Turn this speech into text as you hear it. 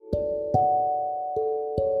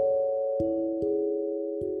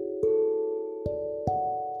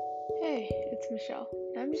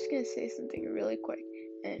I'm just gonna say something really quick,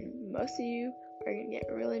 and most of you are gonna get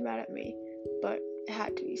really mad at me, but it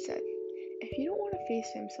had to be said. If you don't want to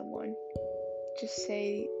FaceTime someone, just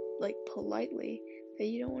say, like, politely that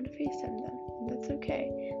you don't want to FaceTime them. That's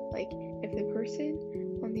okay. Like, if the person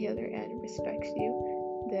on the other end respects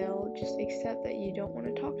you, they'll just accept that you don't want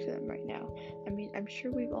to talk to them right now. I mean, I'm sure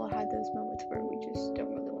we've all had those moments where we just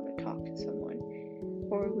don't really want to talk to someone,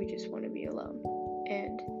 or we just want to be alone.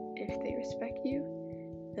 And if they respect you,